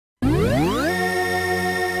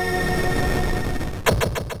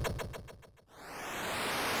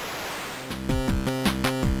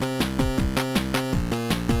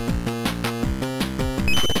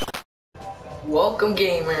welcome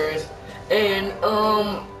gamers. And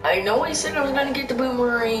I know I said I was gonna get the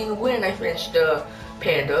boomerang when I finished the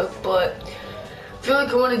panda, but I feel like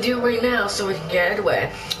I want to do it right now so we can get it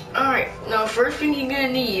away. Alright, now first thing you're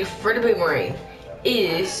gonna need for the boomerang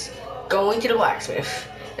is going to the blacksmith.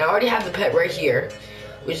 Now I already have the pet right here,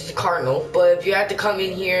 which is the cardinal, but if you have to come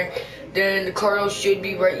in here, then the cardinal should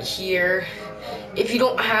be right here. If you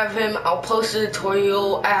don't have him, I'll post a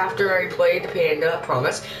tutorial after I play the panda, I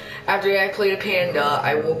promise. After I play the panda,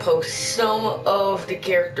 I will post some of the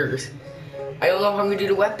characters. I don't know if I'm gonna do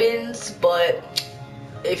the weapons, but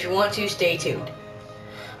if you want to, stay tuned.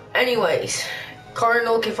 Anyways,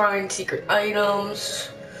 Cardinal can find secret items.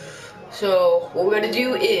 So what we're gonna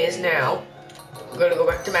do is now, we're gonna go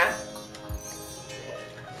back to map.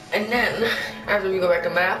 And then, after we go back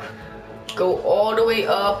to map, go all the way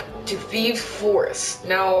up to Thieves Forest.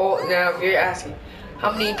 Now if you're asking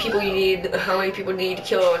how many people you need to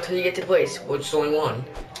kill until you get to the place, which is only one.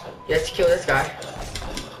 You have to kill this guy,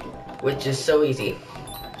 which is so easy.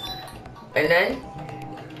 And then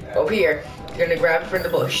over here, you're gonna grab it from the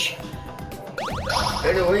bush.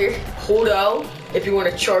 And over here, hold out if you want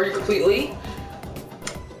to charge it completely,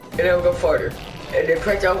 and then we'll go farther. And then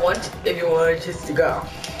press out once if you want it just to go.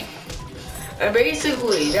 And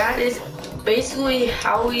basically, that is basically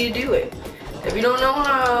how you do it. If you don't know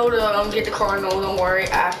how to get the cardinal, don't worry.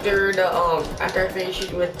 After I finish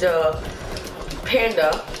it with the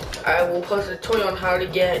panda, I will post a tutorial on how to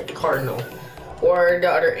get the cardinal or the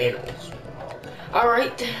other animals.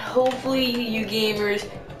 Alright, hopefully you gamers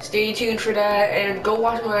stay tuned for that and go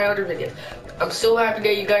watch my other videos. I'm so happy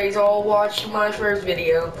that you guys all watched my first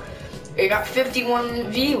video. It got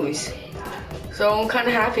 51 views. So I'm kind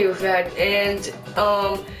of happy with that, and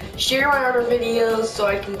share my other videos so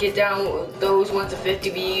I can get down those ones to 50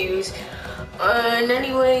 views. And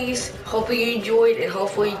anyways, hopefully you enjoyed, and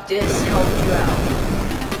hopefully this helped you out.